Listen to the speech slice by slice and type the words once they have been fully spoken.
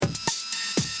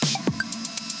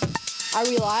Are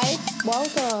we live?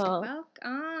 Welcome.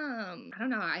 Welcome. I don't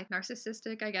know.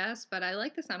 Narcissistic, I guess, but I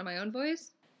like the sound of my own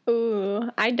voice. Ooh,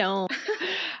 I don't.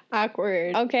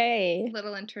 Awkward. Okay.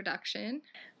 Little introduction.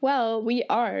 Well, we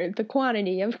are the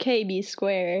quantity of KB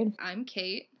squared. I'm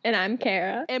Kate. And I'm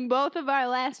Kara. And both of our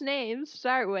last names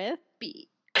start with B.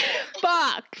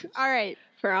 Fuck! Alright.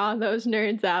 For all those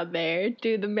nerds out there,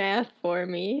 do the math for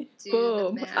me.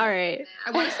 Boom. Alright.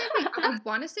 I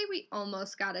want to say we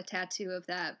almost got a tattoo of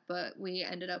that, but we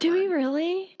ended up. Do we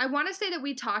really? I want to say that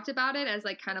we talked about it as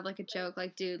like kind of like a joke,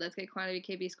 like, dude, let's get quantity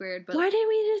KB squared. But why didn't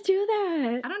we just do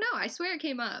that? I don't know. I swear it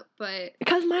came up, but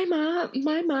because my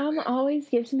mom always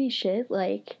gives me shit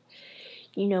like,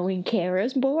 you know, when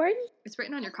Kara's born, it's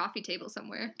written on your coffee table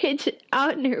somewhere. It's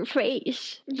on her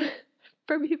face.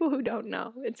 For people who don't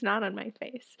know, it's not on my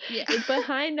face. Yeah. It's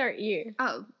behind our ear.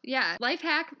 Oh, yeah. Life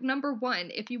hack number 1.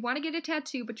 If you want to get a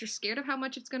tattoo, but you're scared of how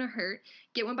much it's going to hurt,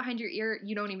 get one behind your ear.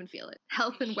 You don't even feel it.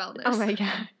 Health and wellness. Oh, my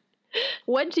God.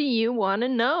 What do you want to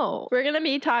know? We're going to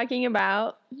be talking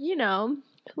about, you know,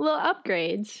 little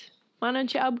upgrades. Why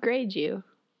don't you upgrade you?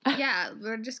 Yeah,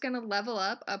 we're just going to level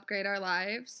up, upgrade our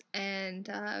lives, and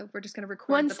we're just going to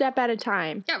record one step at a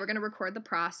time. Yeah, we're going to record the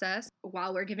process.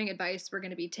 While we're giving advice, we're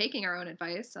going to be taking our own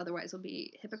advice. Otherwise, we'll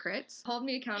be hypocrites. Hold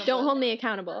me accountable. Don't hold me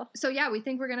accountable. So, yeah, we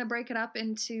think we're going to break it up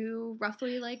into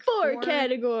roughly like four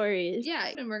categories.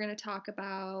 Yeah, and we're going to talk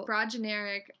about broad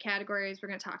generic categories. We're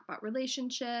going to talk about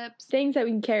relationships. Things that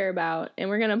we care about, and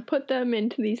we're going to put them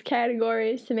into these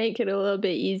categories to make it a little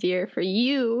bit easier for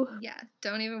you. Yeah,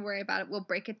 don't even worry about it. We'll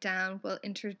break it down. We'll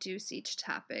introduce each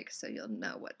topic so you'll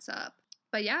know what's up.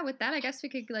 But yeah, with that, I guess we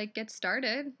could like get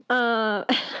started.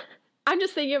 I'm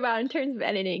just thinking about in terms of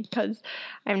editing because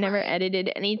I've never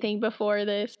edited anything before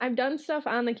this. I've done stuff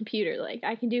on the computer, like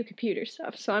I can do computer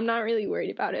stuff, so I'm not really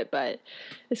worried about it, but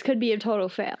this could be a total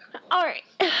fail. All right.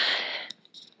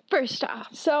 First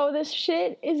off, so this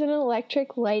shit is an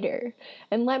electric lighter,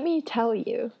 and let me tell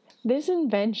you, this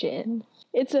invention,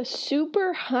 it's a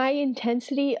super high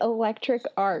intensity electric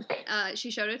arc.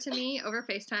 She showed it to me over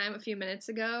FaceTime a few minutes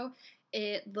ago.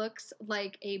 It looks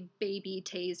like a baby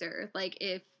taser, like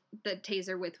if the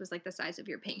taser width was like the size of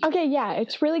your pinky. Okay, yeah,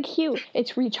 it's really cute.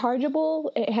 It's rechargeable.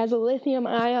 It has a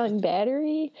lithium-ion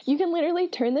battery. You can literally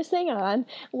turn this thing on,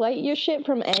 light your shit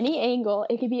from any angle.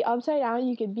 It could be upside down.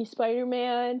 You could be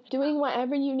Spider-Man, doing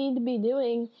whatever you need to be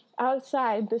doing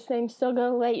outside. This thing's still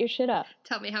gonna light your shit up.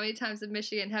 Tell me, how many times in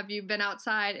Michigan have you been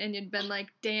outside and you'd been like,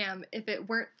 damn, if it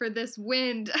weren't for this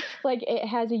wind. Like, it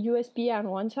has a USB on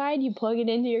one side. You plug it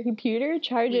into your computer,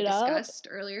 charge it up. We discussed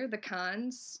earlier the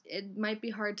cons. It might be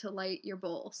hard to light your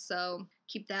bowl, so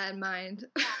keep that in mind.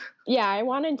 Yeah, I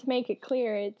wanted to make it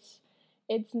clear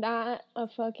it's not a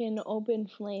fucking open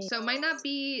flame. So it might not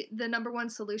be the number one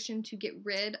solution to get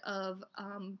rid of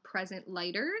present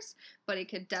lighters, but it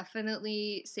could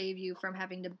definitely save you from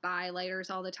having to buy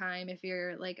lighters all the time if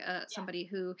you're like somebody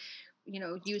who, you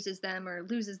know, uses them or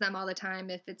loses them all the time.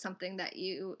 If it's something that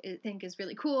you think is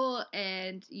really cool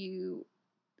and you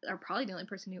are probably the only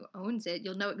person who owns it,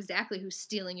 you'll know exactly who's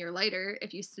stealing your lighter.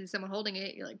 If you see someone holding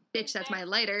it, you're like, bitch, that's my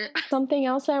lighter. Something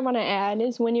else I want to add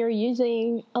is when you're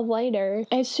using a lighter,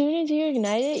 as soon as you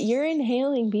ignite it, you're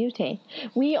inhaling butane.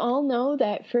 We all know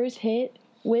that first hit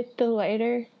with the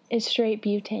lighter is straight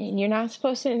butane. You're not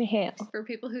supposed to inhale. For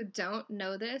people who don't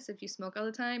know this, if you smoke all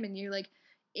the time and you like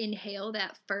inhale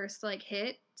that first like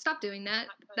hit, stop doing that.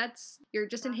 You're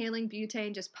just inhaling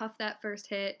butane. Just puff that first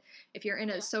hit. If you're in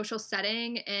a social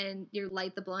setting and you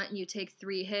light the blunt and you take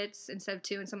 3 hits instead of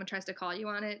 2 and someone tries to call you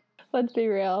on it, let's be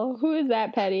real, who is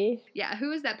that petty? Yeah,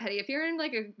 who is that petty? If you're in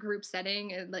like a group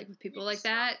setting and like with people like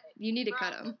that, you need to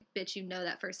cut them. Bitch, you know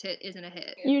that first hit isn't a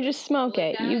hit. You just smoke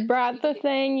it. You brought the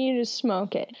thing, you just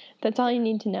smoke it. That's all you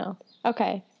need to know.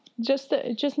 Okay, just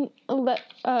let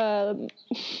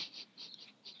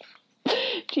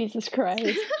Jesus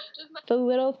Christ. The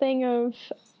little thing of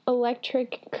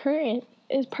electric current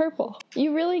is purple.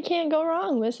 You really can't go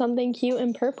wrong with something cute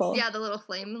and purple. Yeah, the little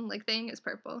flame like thing is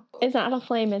purple. It's not a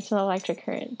flame, it's an electric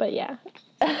current, but yeah.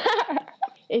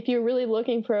 If you're really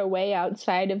looking for a way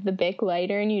outside of the Bic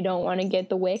lighter and you don't want to get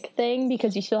the wick thing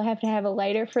because you still have to have a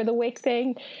lighter for the wick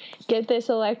thing, get this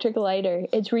electric lighter.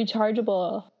 It's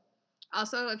rechargeable.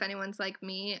 Also, if anyone's like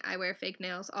me, I wear fake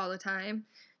nails all the time,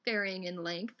 varying in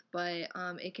length, but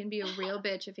it can be a real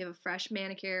bitch if you have a fresh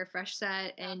manicure, fresh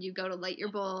set, and you go to light your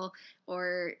bowl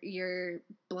or your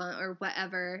blunt or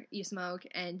whatever you smoke,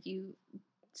 and you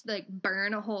like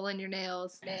burn a hole in your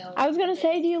nails. I was gonna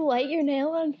say, do you light your nail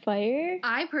on fire?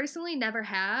 I personally never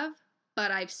have, but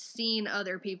I've seen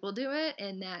other people do it,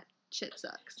 and that shit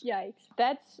sucks. Yikes.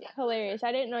 That's hilarious.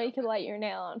 I didn't know you could light your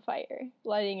nail on fire,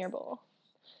 lighting your bowl.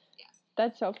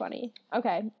 That's so funny.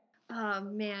 Okay. Oh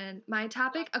man, my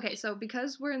topic. Okay, so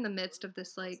because we're in the midst of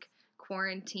this like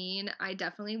quarantine, I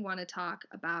definitely want to talk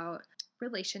about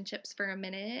relationships for a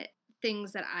minute.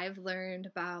 Things that I've learned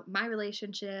about my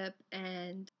relationship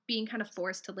and being kind of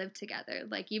forced to live together.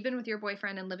 Like you've been with your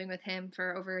boyfriend and living with him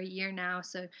for over a year now,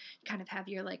 so you kind of have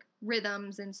your like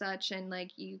rhythms and such, and like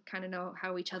you kind of know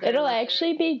how each other. It'll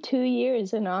actually be 2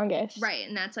 years in August. Right,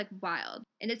 and that's like wild.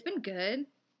 And it's been good,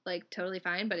 like totally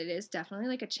fine, but it is definitely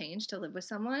like a change to live with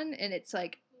someone, and it's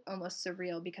like almost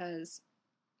surreal because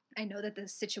I know that the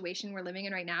situation we're living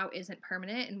in right now isn't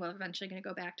permanent, and we're eventually going to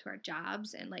go back to our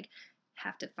jobs and like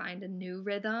have to find a new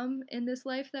rhythm in this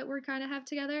life that we're kind of have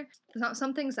together.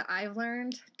 Some things that I've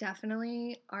learned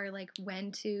definitely are like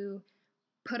when to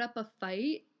put up a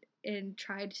fight and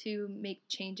try to make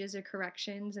changes or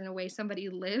corrections in a way somebody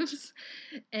lives,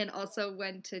 and also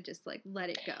when to just like let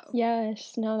it go.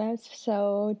 Yes, no, that's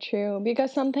so true.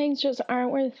 Because some things just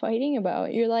aren't worth fighting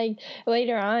about. You're like,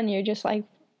 later on, you're just like,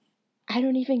 I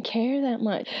don't even care that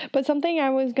much. But something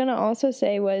I was going to also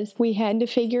say was we had to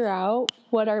figure out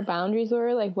what our boundaries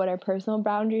were, like what our personal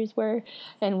boundaries were,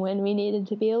 and when we needed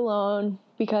to be alone,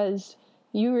 because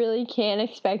you really can't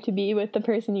expect to be with the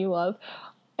person you love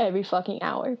every fucking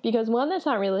hour. Because one, that's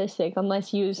not realistic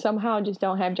unless you somehow just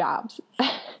don't have jobs.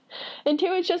 And two,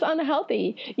 it's just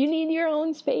unhealthy. You need your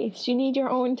own space. You need your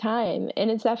own time. And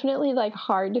it's definitely like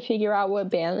hard to figure out what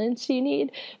balance you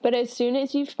need. But as soon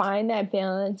as you find that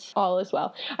balance, all is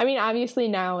well. I mean, obviously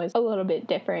now is a little bit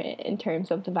different in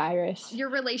terms of the virus. Your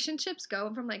relationships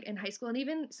go from like in high school and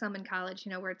even some in college,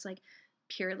 you know, where it's like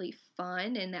purely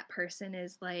fun and that person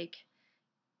is like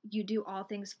you do all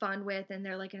things fun with and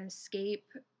they're like an escape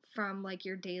from like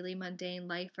your daily mundane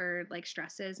life or like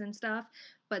stresses and stuff.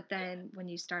 But then when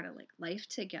you start a like life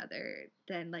together,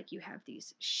 then like you have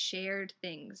these shared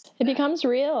things. It becomes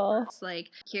real. It's like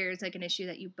here's like an issue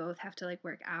that you both have to like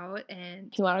work out, and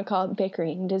if you want to call it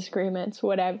bickering, disagreements,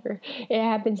 whatever. It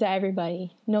happens to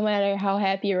everybody, no matter how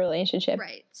happy your relationship.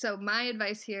 Right. So my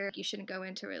advice here, you shouldn't go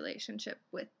into a relationship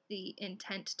with the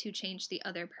intent to change the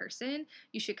other person.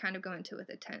 You should kind of go into with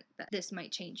intent that this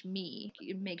might change me.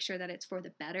 You make sure that it's for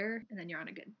the better, and then you're on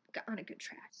a good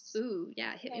track. Ooh,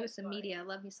 yeah, hit me with some media. I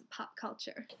love me some pop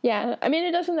culture. Yeah, I mean,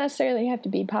 it doesn't necessarily have to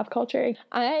be pop culture.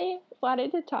 I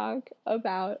wanted to talk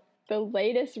about the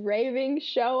latest raving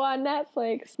show on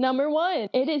Netflix. Number 1,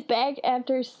 it is back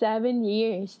after 7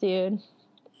 years, dude.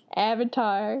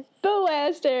 Avatar, The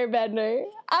Last Airbender.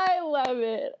 I love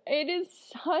it. It is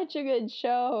such a good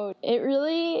show. It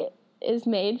really is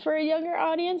made for a younger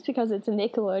audience because it's a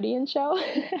Nickelodeon show.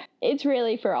 It's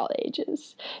really for all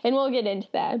ages. And we'll get into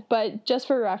that. But just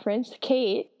for reference,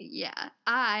 Kate. Yeah,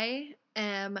 I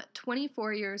am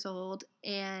 24 years old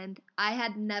and I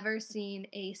had never seen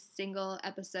a single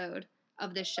episode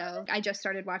of this show. I just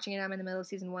started watching it. I'm in the middle of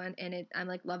season 1 and I'm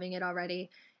like loving it already.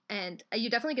 And you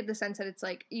definitely get the sense that it's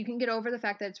like you can get over the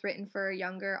fact that it's written for a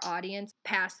younger audience.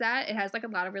 Past that, it has like a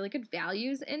lot of really good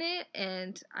values in it,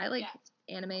 and I like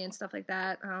anime and stuff like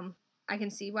that. I can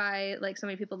see why like so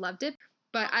many people loved it,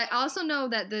 but I also know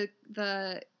that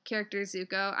the character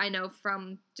Zuko, I know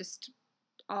from just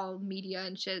all media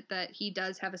and shit that he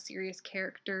does have a serious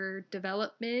character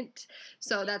development,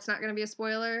 so that's not going to be a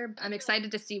spoiler. I'm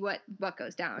excited to see what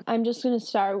goes down. I'm just going to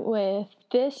start with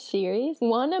this series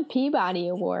won a Peabody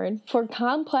Award for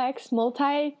complex,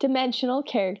 multi-dimensional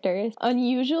characters,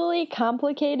 unusually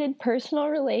complicated personal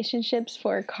relationships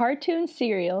for a cartoon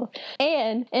serial,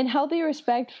 and healthy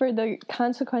respect for the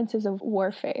consequences of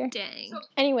warfare. Dang.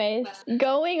 Anyways,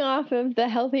 going off of the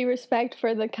healthy respect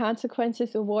for the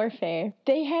consequences of warfare,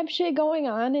 they have shit going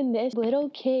on in this little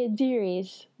kid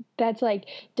series that's like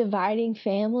dividing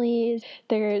families.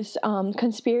 There's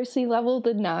conspiracy level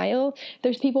denial.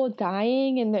 There's people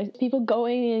dying and there's people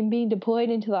going and being deployed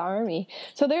into the army.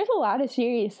 So there's a lot of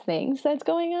serious things that's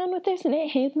going on with this, and it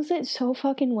handles it so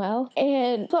fucking well.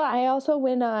 And so I also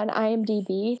went on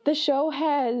IMDb. The show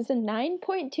has a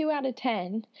 9.2 out of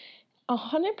 10,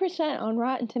 100% on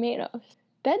Rotten Tomatoes.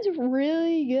 That's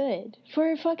really good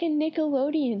for a fucking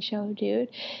Nickelodeon show, dude.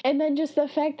 And then just the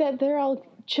fact that they're all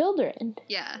children.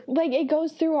 Yeah. Like, it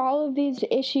goes through all of these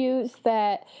issues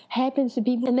that happens to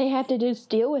people, and they have to just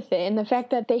deal with it. And the fact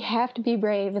that they have to be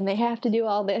brave, and they have to do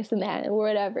all this and that, and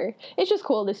whatever. It's just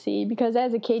cool to see, because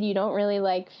as a kid, you don't really,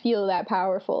 like, feel that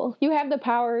powerful. You have the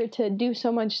power to do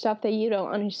so much stuff that you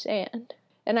don't understand.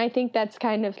 And I think that's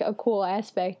kind of a cool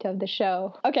aspect of the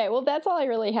show. Okay, well, that's all I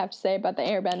really have to say about The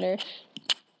Airbender.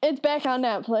 It's back on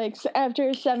Netflix after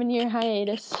a 7-year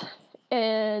hiatus,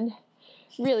 and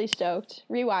really stoked.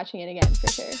 Rewatching it again, for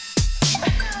sure.